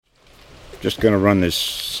Just going to run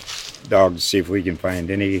this dog to see if we can find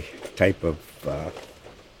any type of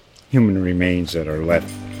human remains that are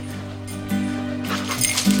left.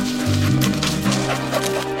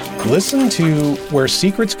 Listen to Where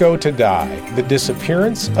Secrets Go to Die, The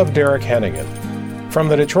Disappearance of Derek Hennigan. From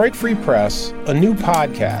the Detroit Free Press, a new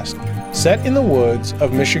podcast set in the woods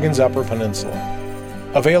of Michigan's Upper Peninsula.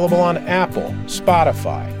 Available on Apple,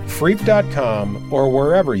 Spotify, Freep.com, or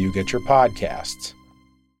wherever you get your podcasts.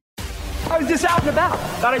 I was just out and about.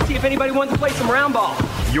 Thought I'd see if anybody wanted to play some round ball.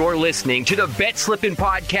 You're listening to the Bet Slippin'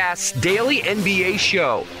 Podcast's daily NBA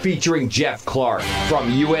show, featuring Jeff Clark from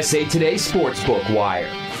USA Today Sportsbook Wire.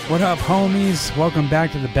 What up, homies? Welcome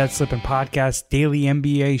back to the Bet Slippin' Podcast daily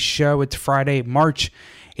NBA show. It's Friday, March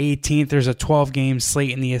 18th. There's a 12-game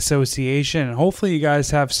slate in the association, and hopefully you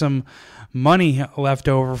guys have some money left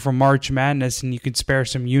over from March Madness, and you can spare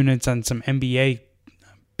some units on some NBA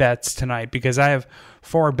bets tonight, because I have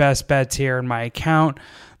 4 best bets here in my account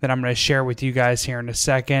that I'm going to share with you guys here in a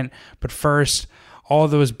second. But first, all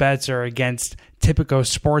those bets are against Tipico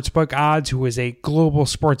Sportsbook Odds, who is a global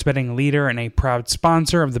sports betting leader and a proud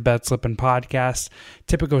sponsor of the Bet Slippin' Podcast.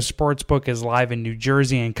 Tipico Sportsbook is live in New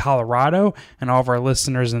Jersey and Colorado, and all of our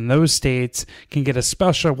listeners in those states can get a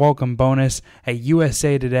special welcome bonus at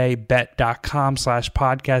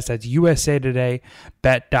usatodaybet.com/podcast. That's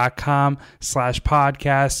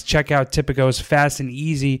usatodaybet.com/podcast. Check out Tipico's fast and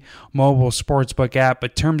easy mobile sportsbook app,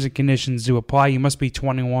 but terms and conditions do apply. You must be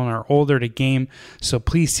 21 or older to game, so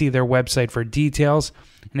please see their website for details.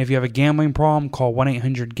 And if you have a gambling problem, call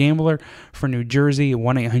 1-800-GAMBLER for New Jersey,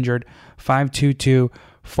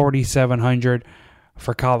 1-800-522-4700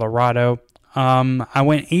 for Colorado. I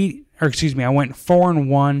went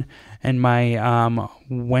 4-1 in my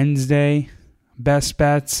Wednesday best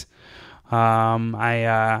bets.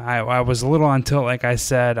 I was a little on tilt, like I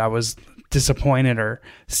said. I was disappointed or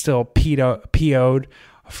still PO'd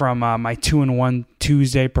from my 2-1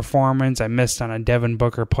 Tuesday performance. I missed on a Devin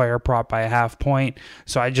Booker player prop by a half point,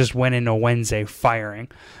 so I just went into Wednesday firing.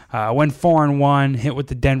 Went 4-1, hit with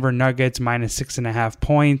the Denver Nuggets minus 6.5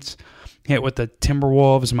 points, hit with the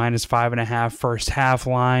Timberwolves minus 5.5 first half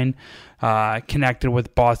line, connected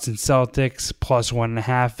with Boston Celtics plus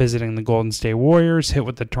 1.5 visiting the Golden State Warriors, hit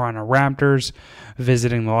with the Toronto Raptors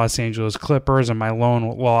visiting the Los Angeles Clippers, and my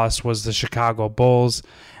lone loss was the Chicago Bulls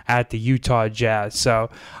at the Utah Jazz. So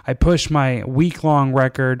I pushed my week-long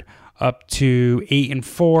record up to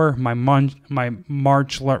 8-4. My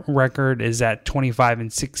March record is at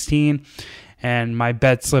 25-16, and my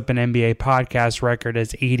Bet Slippin' NBA podcast record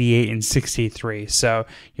is 88-63. So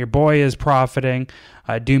your boy is profiting.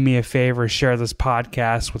 Do me a favor, share this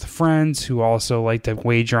podcast with friends who also like to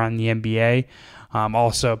wager on the NBA.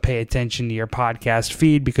 Also pay attention to your podcast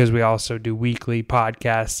feed, because we also do weekly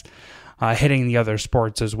podcasts hitting the other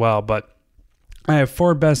sports as well. But I have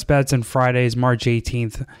 4 best bets in Friday's March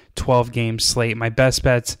 18th 12-game slate. My best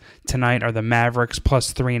bets tonight are the Mavericks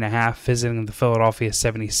plus 3.5 visiting the Philadelphia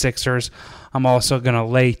 76ers. I'm also going to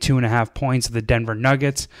lay 2.5 points of the Denver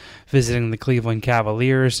Nuggets visiting the Cleveland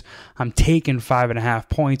Cavaliers. I'm taking 5.5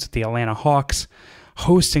 points with the Atlanta Hawks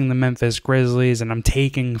hosting the Memphis Grizzlies, and I'm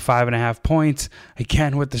taking 5.5 points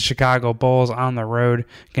again with the Chicago Bulls on the road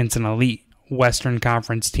against an elite Western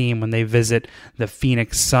Conference team when they visit the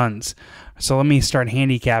Phoenix Suns. So let me start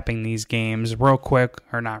handicapping these games real quick,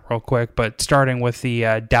 or not real quick, but starting with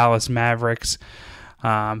the Dallas Mavericks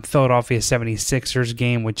Philadelphia 76ers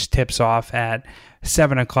game, which tips off at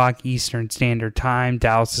 7 o'clock Eastern Standard Time.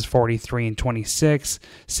 Dallas is 43-26.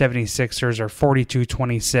 76ers are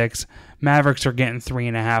 42-26. Mavericks are getting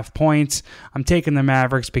 3.5 points. I'm taking the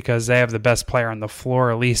Mavericks because they have the best player on the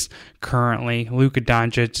floor, at least currently. Luka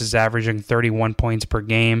Doncic is averaging 31 points per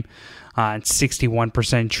game.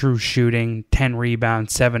 61% true shooting, 10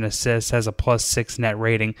 rebounds, 7 assists, has a +6 net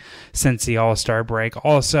rating since the All-Star break.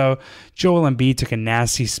 Also, Joel Embiid took a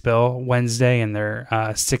nasty spill Wednesday in their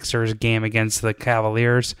Sixers game against the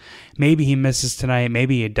Cavaliers. Maybe he misses tonight,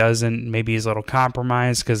 maybe he doesn't, maybe he's a little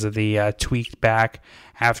compromised because of the tweaked back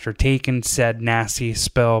after taking said nasty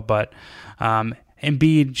spill, but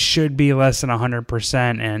Embiid should be less than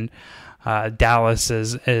 100%, and Dallas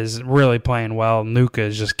is really playing well. Luka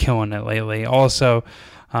is just killing it lately. Also,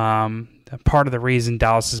 part of the reason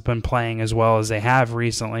Dallas has been playing as well as they have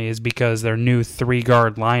recently is because their new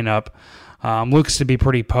 3-guard lineup looks to be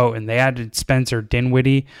pretty potent. They added Spencer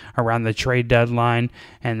Dinwiddie around the trade deadline,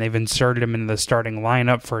 and they've inserted him into the starting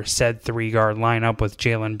lineup for said 3-guard lineup with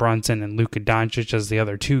Jalen Brunson and Luka Doncic as the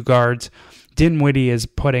other 2 guards. Dinwiddie is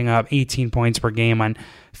putting up 18 points per game on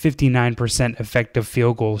 59% effective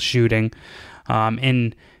field goal shooting.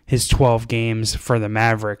 In his 12 games for the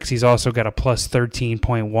Mavericks. He's also got a plus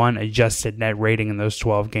 13.1 adjusted net rating in those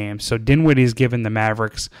 12 games. So Dinwiddie's given the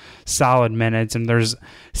Mavericks solid minutes, and there's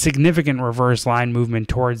significant reverse line movement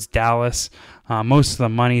towards Dallas. Most of the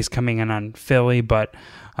money's coming in on Philly, but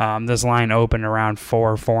this line opened around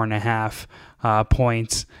 4.5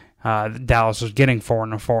 points. Dallas was getting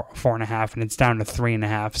 4.5, and it's down to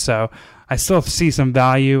 3.5. So I still see some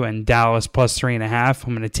value in Dallas plus 3.5.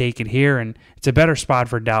 I'm going to take it here, and it's a better spot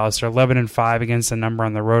for Dallas. They're 11-5 against the number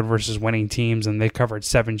on the road versus winning teams, and they covered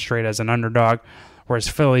 7 straight as an underdog, whereas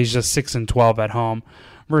Philly's just 6-12 at home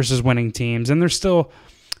versus winning teams, and they're still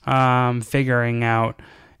figuring out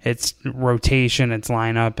its rotation, its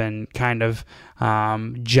lineup, and kind of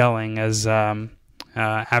gelling as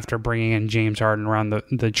after bringing in James Harden around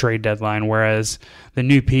the trade deadline, whereas the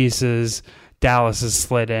new pieces, Dallas has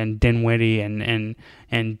slid in, Dinwiddie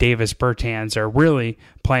and Davis Bertans are really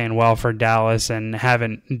playing well for Dallas and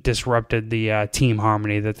haven't disrupted the team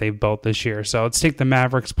harmony that they've built this year. So let's take the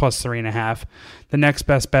Mavericks plus 3.5. The next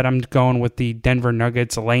best bet, I'm going with the Denver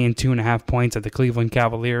Nuggets, laying 2.5 points at the Cleveland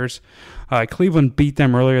Cavaliers. Cleveland beat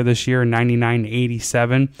them earlier this year,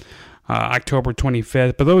 99-87, October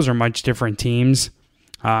 25th, but those are much different teams.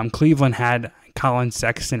 Cleveland had Colin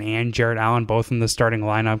Sexton and Jarrett Allen both in the starting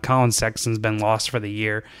lineup. Colin Sexton's been lost for the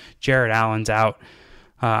year. Jarrett Allen's out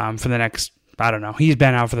for the next, I don't know. He's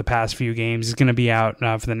been out for the past few games. He's going to be out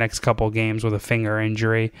for the next couple of games with a finger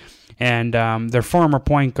injury. And their former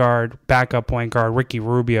backup point guard, Ricky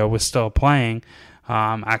Rubio, was still playing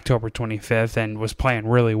October 25th and was playing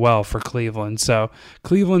really well for Cleveland. So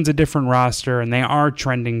Cleveland's a different roster, and they are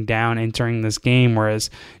trending down entering this game, whereas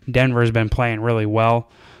Denver's been playing really well.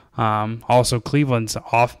 Also, Cleveland's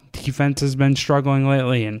off defense has been struggling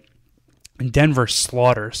lately, and Denver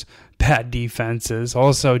slaughters bad defenses.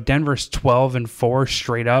 Also, Denver's 12-4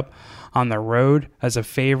 straight up on the road as a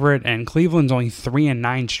favorite, and Cleveland's only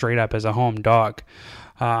 3-9 straight up as a home dog.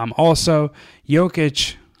 Also,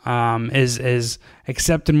 Jokic is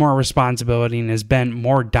accepted more responsibility and has been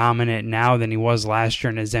more dominant now than he was last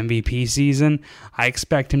year in his MVP season. I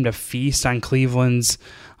expect him to feast on Cleveland's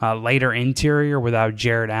later interior without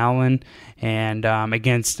Jarrett Allen and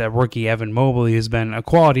against rookie Evan Mobley, who's been a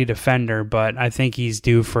quality defender, but I think he's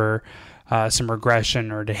due for some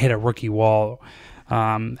regression or to hit a rookie wall.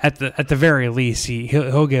 At the very least,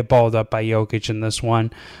 he'll get balled up by Jokic in this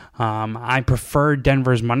one. I prefer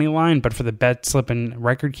Denver's money line, but for the bet slip and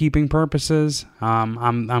record keeping purposes,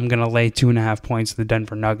 I'm gonna lay 2.5 points to the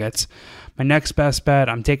Denver Nuggets. My next best bet,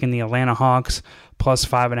 I'm taking the Atlanta Hawks plus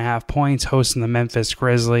 5.5 points, hosting the Memphis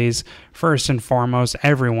Grizzlies. First and foremost,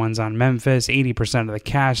 everyone's on Memphis. 80% of the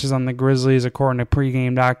cash is on the Grizzlies, according to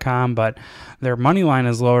pregame.com, but their money line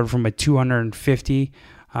is lowered from a 250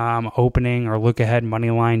 opening or look ahead money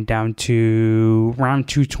line down to around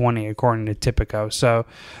 220 according to Tipico. So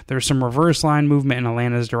there's some reverse line movement in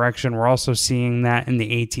Atlanta's direction. We're also seeing that in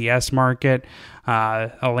the ATS market.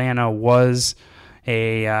 Atlanta was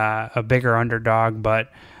a bigger underdog,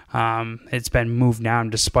 but it's been moved down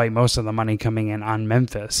despite most of the money coming in on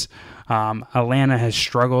Memphis. Atlanta has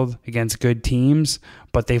struggled against good teams,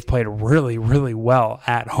 but they've played really, really well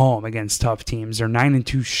at home against tough teams. They're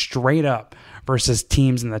 9-2 straight up versus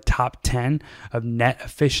teams in the top 10 of net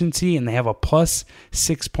efficiency, and they have a plus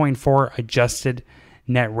 6.4 adjusted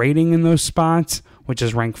net rating in those spots, which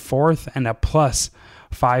is ranked 4th, and a plus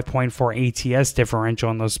 5.4 ATS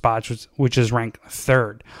differential in those spots, which is ranked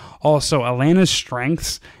 3rd. Also, Atlanta's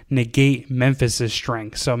strengths negate Memphis's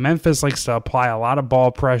strengths. So Memphis likes to apply a lot of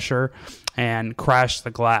ball pressure and crash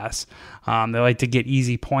the glass. They like to get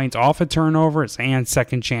easy points off of turnovers and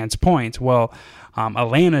second chance points. Well,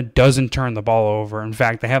 Atlanta doesn't turn the ball over. In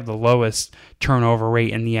fact, they have the lowest turnover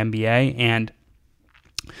rate in the NBA, and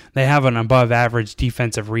they have an above average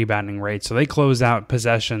defensive rebounding rate. So they close out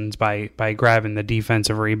possessions by grabbing the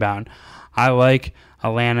defensive rebound. I like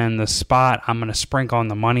Atlanta in the spot. I'm going to sprinkle on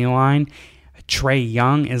the money line. Trae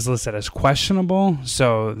Young is listed as questionable,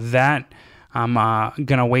 so that I'm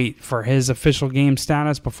going to wait for his official game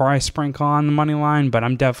status before I sprinkle on the money line, but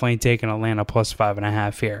I'm definitely taking Atlanta plus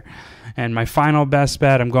 5.5 here. And my final best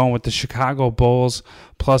bet, I'm going with the Chicago Bulls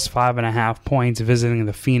plus 5.5 points visiting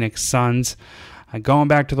the Phoenix Suns. Going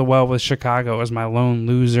back to the well with Chicago was my lone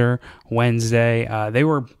loser Wednesday. They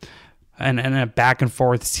were in a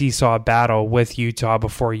back-and-forth seesaw battle with Utah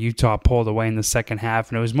before Utah pulled away in the second half,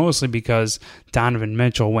 and it was mostly because Donovan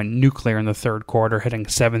Mitchell went nuclear in the third quarter, hitting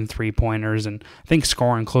 7 3-pointers and I think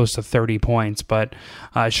scoring close to 30 points. But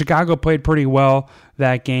Chicago played pretty well.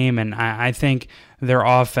 that game, and I think their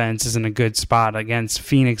offense is in a good spot against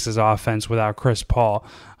Phoenix's offense without Chris Paul.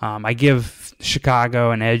 I give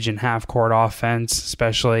Chicago an edge in half-court offense,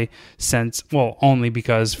 especially only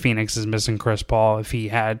because Phoenix is missing Chris Paul. If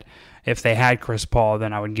they had Chris Paul,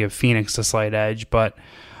 then I would give Phoenix a slight edge. But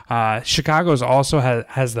Chicago's also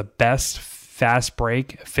has the best fast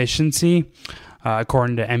break efficiency,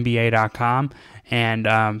 according to NBA.com.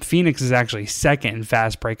 And Phoenix is actually second in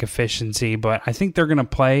fast break efficiency, but I think they're going to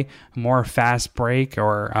play more fast break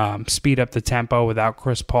or speed up the tempo without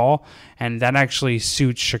Chris Paul, and that actually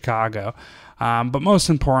suits Chicago. But most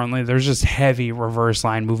importantly, there's just heavy reverse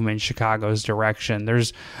line movement in Chicago's direction.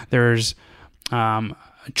 There's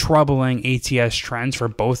troubling ATS trends for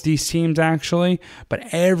both these teams, actually, but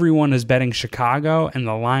everyone is betting Chicago and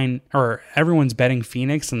everyone's betting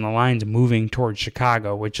Phoenix and the line's moving towards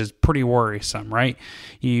Chicago, which is pretty worrisome, right?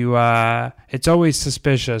 It's always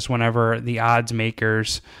suspicious whenever the odds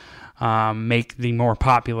makers make the more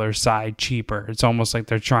popular side cheaper. It's almost like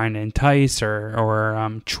they're trying to entice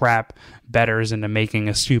or trap bettors into making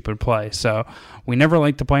a stupid play. So we never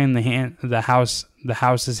like to play in the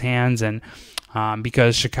house's hands, and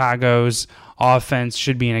because Chicago's offense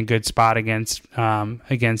should be in a good spot against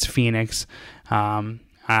Phoenix. I'm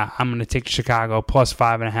going to take Chicago plus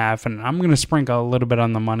 5.5, and I'm going to sprinkle a little bit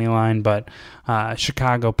on the money line, but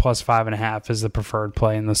Chicago plus 5.5 is the preferred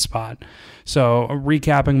play in the spot. So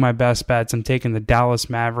recapping my best bets, I'm taking the Dallas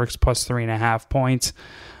Mavericks plus 3.5 points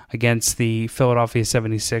against the Philadelphia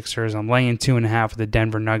 76ers. I'm laying 2.5 with the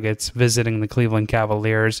Denver Nuggets, visiting the Cleveland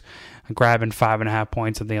Cavaliers, grabbing 5.5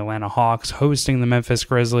 points with the Atlanta Hawks, hosting the Memphis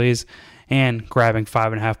Grizzlies, and grabbing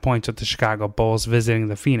 5.5 points with the Chicago Bulls, visiting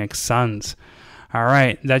the Phoenix Suns. All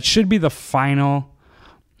right, that should be the final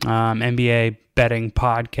NBA betting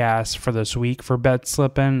podcast for this week for Bet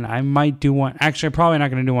Slippin'. I might do one. Actually, I'm probably not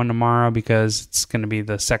going to do one tomorrow because it's going to be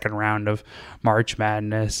the second round of March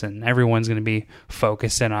Madness, and everyone's going to be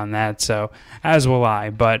focused in on that. So, as will I.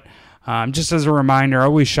 But just as a reminder,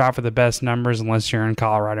 always shop for the best numbers unless you're in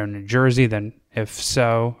Colorado and New Jersey. Then, if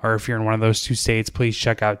so, or if you're in one of those two states, please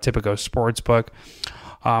check out Tipico Sportsbook.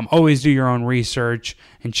 Always do your own research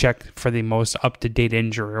and check for the most up-to-date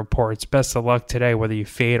injury reports. Best of luck today, whether you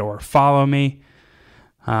fade or follow me.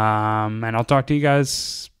 And I'll talk to you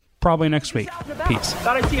guys probably next week. Peace.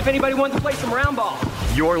 Thought I'd see if anybody wanted to play some round ball.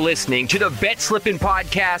 You're listening to the Bet Slippin'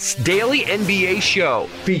 Podcast's daily NBA show,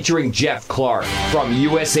 featuring Jeff Clark from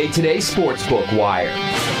USA Today Sportsbook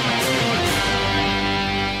Wire.